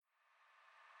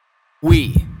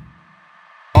We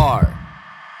are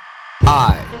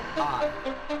I.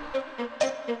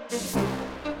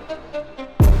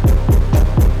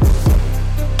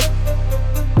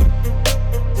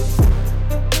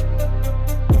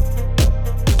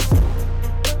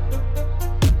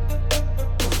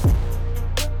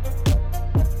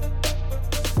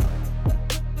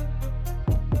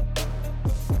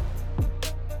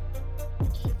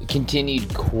 The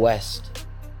continued quest,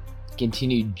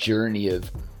 continued journey of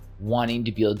wanting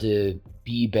to be able to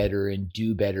be better and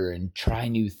do better and try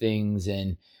new things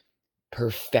and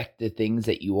perfect the things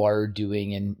that you are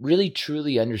doing and really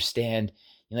truly understand,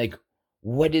 like,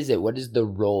 what is it? What is the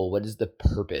role? What is the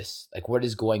purpose? Like, what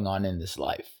is going on in this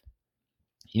life?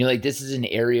 Like, this is an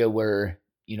area where,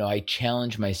 I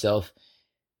challenge myself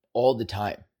all the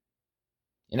time.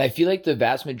 And I feel like the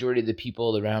vast majority of the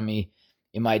people around me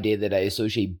in my day that I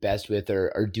associate best with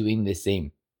are doing the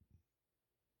same.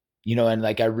 And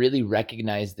like I really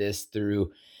recognize this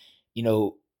through, you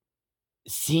know,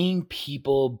 seeing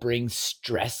people bring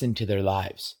stress into their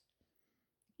lives.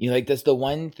 Like that's the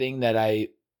one thing that I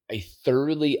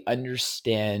thoroughly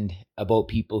understand about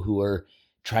people who are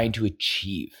trying to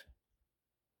achieve.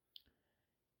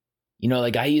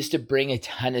 Like I used to bring a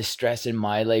ton of stress in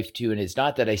my life too, and it's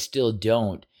not that I still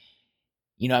don't.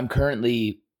 I'm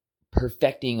currently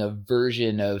perfecting a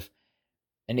version of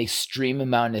an extreme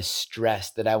amount of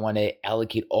stress that I want to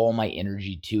allocate all my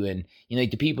energy to. And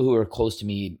like the people who are close to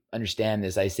me understand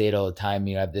this. I say it all the time.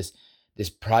 I have this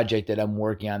project that I'm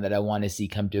working on that I want to see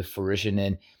come to fruition.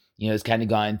 And it's kind of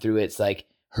gone through it's like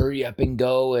hurry up and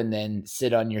go and then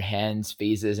sit on your hands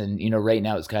phases. And right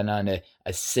now it's kind of on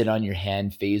a sit on your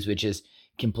hand phase, which is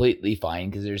completely fine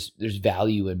because there's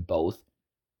value in both.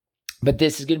 But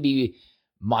this is going to be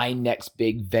my next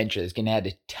big venture that's going to add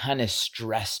a ton of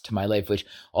stress to my life, which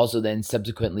also then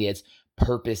subsequently adds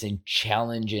purpose and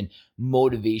challenge and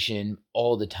motivation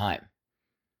all the time.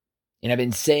 And I've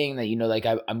been saying that, like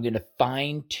I'm going to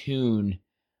fine tune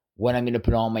what I'm going to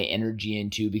put all my energy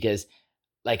into because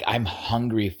like I'm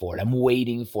hungry for it. I'm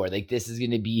waiting for it. Like this is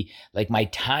going to be like my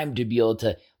time to be able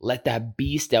to let that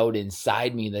beast out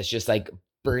inside me that's just like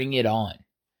bring it on.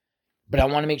 But I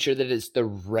want to make sure that it's the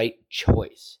right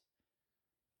choice.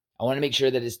 I want to make sure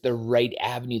that it's the right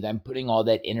avenue that I'm putting all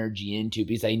that energy into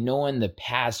because I know in the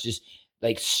past, just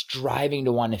like striving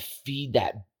to want to feed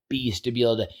that beast, to be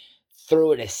able to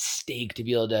throw it a steak, to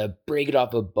be able to break it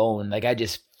off a bone. Like I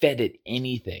just fed it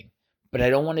anything. But I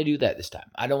don't want to do that this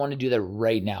time. I don't want to do that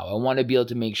right now. I want to be able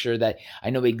to make sure that I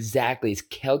know exactly, it's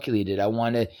calculated. I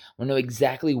want to know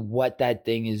exactly what that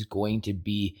thing is going to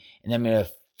be. And I'm going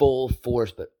to full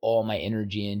force put all my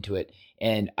energy into it.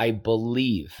 And I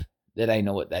believe that I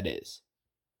know what that is.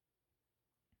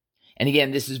 And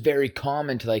again, this is very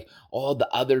common to like all the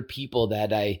other people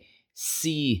that I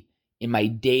see in my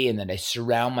day and that I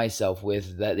surround myself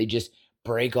with, that they just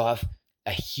break off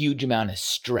a huge amount of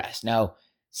stress. Now,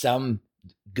 some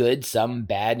good, some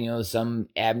bad, some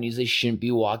avenues they shouldn't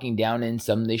be walking down in,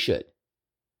 some they should.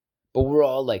 But we're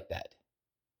all like that.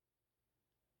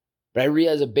 But I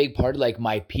realize a big part of like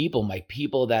my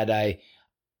people that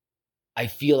I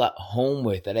feel at home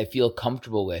with, that I feel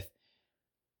comfortable with,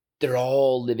 they're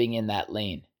all living in that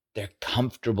lane. They're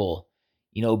comfortable,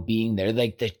 being there.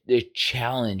 Like the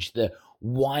challenge, the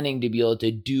wanting to be able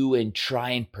to do and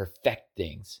try and perfect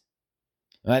things.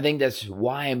 And I think that's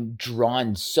why I'm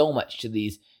drawn so much to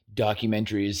these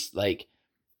documentaries like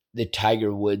the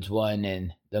Tiger Woods one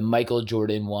and the Michael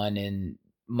Jordan one and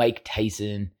Mike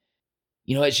Tyson.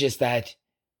 It's just that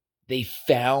they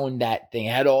found that thing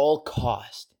at all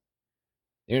cost.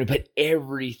 They're going to put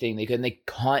everything they could, and they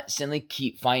constantly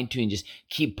keep fine-tuning, just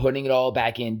keep putting it all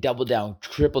back in, double down,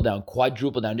 triple down,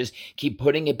 quadruple down, just keep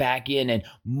putting it back in and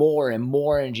more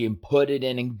energy and put it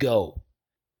in and go.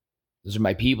 Those are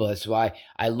my people. That's why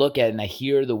I look at it and I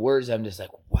hear the words. I'm just like,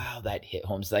 wow, that hit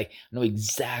home. It's like, I know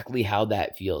exactly how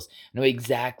that feels. I know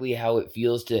exactly how it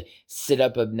feels to sit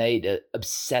up at night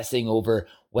obsessing over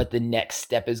what the next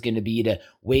step is going to be, to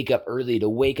wake up early, to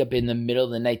wake up in the middle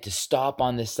of the night, to stop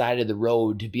on the side of the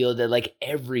road, to be able to like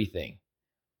everything.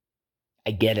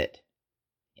 I get it.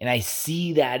 And I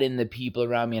see that in the people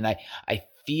around me and I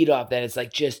feed off that. It's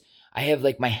like just, I have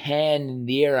like my hand in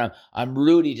the air. I'm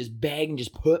Rudy, just begging,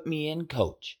 just put me in,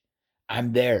 coach.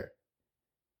 I'm there.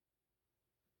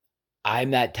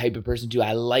 I'm that type of person too.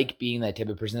 I like being that type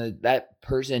of person. That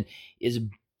person is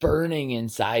burning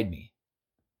inside me.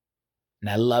 And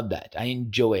I love that. I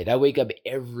enjoy it. I wake up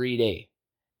every day.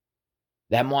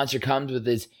 That monster comes with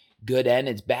its good and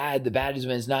its bad. The bad is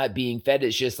when it's not being fed.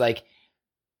 It's just like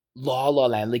la la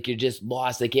land. Like you're just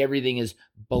lost. Like everything is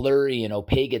blurry and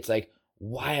opaque. It's like,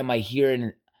 why am I here?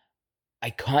 And I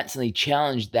constantly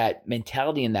challenge that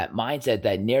mentality and that mindset,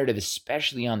 that narrative,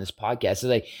 especially on this podcast. So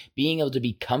like being able to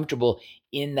be comfortable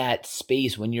in that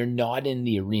space when you're not in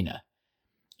the arena.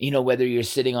 Whether you're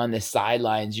sitting on the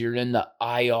sidelines, you're in the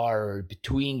IR or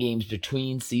between games,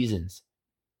 between seasons.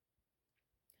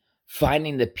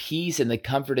 Finding the peace and the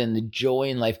comfort and the joy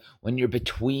in life when you're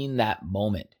between that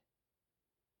moment.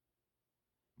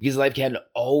 Because life can't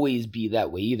always be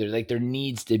that way either. Like there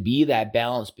needs to be that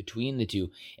balance between the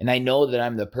two. And I know that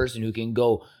I'm the person who can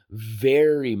go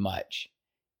very much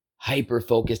hyper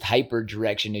focused, hyper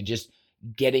direction and just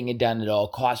getting it done at all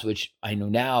costs, which I know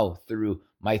now through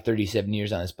my 37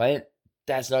 years on this planet,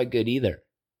 that's not good either.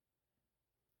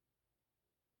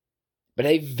 But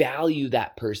I value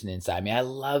that person inside me. I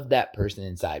love that person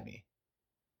inside me.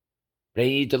 But I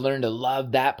need to learn to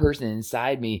love that person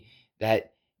inside me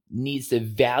that needs to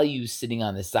value sitting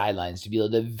on the sidelines, to be able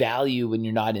to value when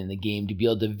you're not in the game, to be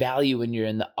able to value when you're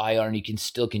in the IR and you can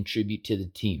still contribute to the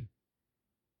team.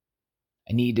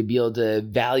 I need to be able to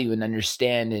value and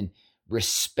understand and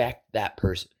respect that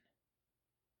person,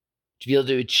 to be able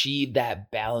to achieve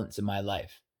that balance in my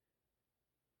life.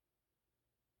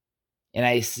 And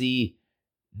I see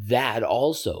that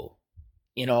also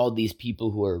in all these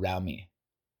people who are around me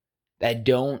that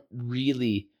don't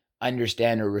really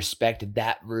understand or respect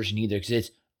that version either, because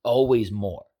it's always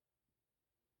more.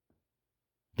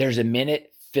 There's a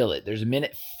minute, fill it. There's a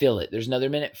minute, fill it. There's another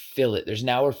minute, fill it. There's an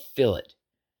hour, fill it.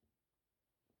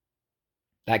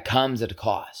 That comes at a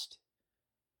cost,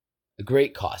 a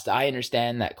great cost. I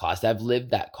understand that cost. I've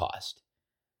lived that cost.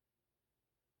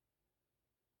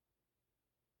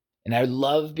 And I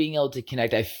love being able to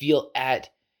connect. I feel at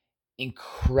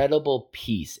incredible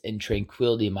peace and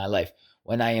tranquility in my life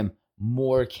when I am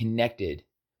more connected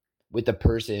with the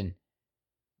person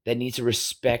that needs to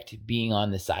respect being on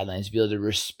the sidelines, to be able to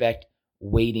respect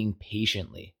waiting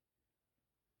patiently.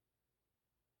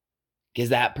 Because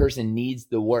that person needs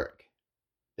the work.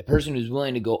 The person who's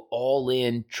willing to go all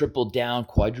in, triple down,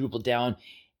 quadruple down,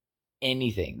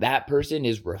 anything. That person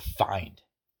is refined.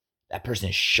 That person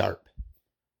is sharp.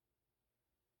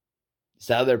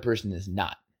 This other person is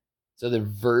not. This other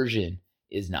version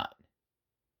is not.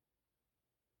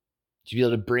 To be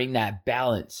able to bring that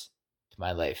balance to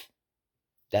my life,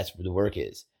 that's where the work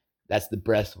is. That's the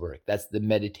breath work. That's the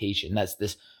meditation. That's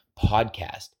this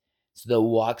podcast. It's the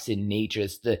walks in nature.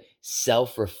 It's the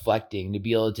self-reflecting, to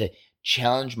be able to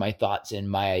challenge my thoughts and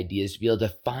my ideas, to be able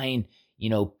to find,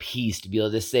 peace, to be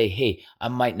able to say, hey, I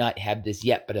might not have this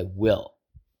yet, but I will.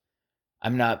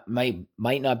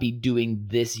 Might not be doing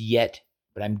this yet,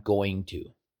 but I'm going to.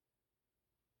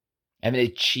 I haven't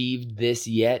achieved this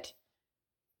yet,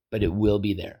 but it will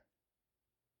be there.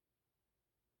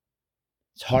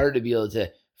 It's hard to be able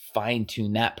to fine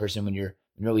tune that person when you're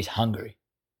always hungry.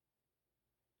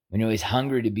 When you're always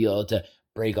hungry to be able to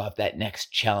break off that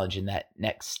next challenge and that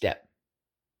next step.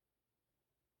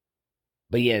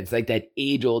 But yeah, it's like that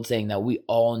age-old saying that we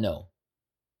all know.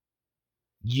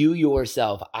 You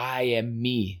yourself, I am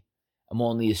me. I'm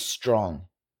only as strong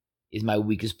as my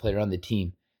weakest player on the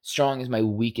team. Strong is my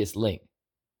weakest link.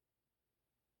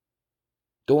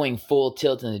 Going full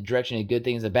tilt in the direction of good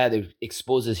things and bad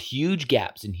exposes huge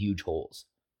gaps and huge holes.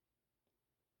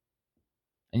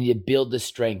 I need to build the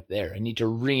strength there. I need to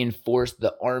reinforce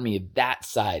the army of that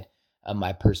side of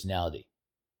my personality.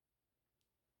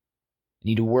 I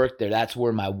need to work there. That's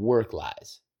where my work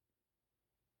lies.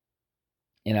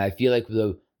 And I feel like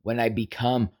when I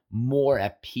become more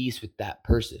at peace with that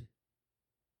person,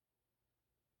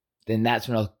 then that's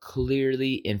when I'll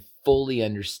clearly and fully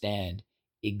understand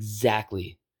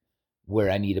exactly where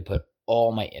I need to put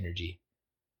all my energy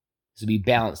to be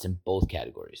balanced in both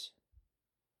categories.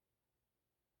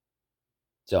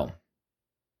 So,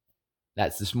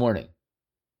 that's this morning.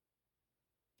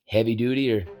 Heavy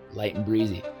duty or light and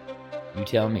breezy? You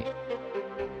tell me.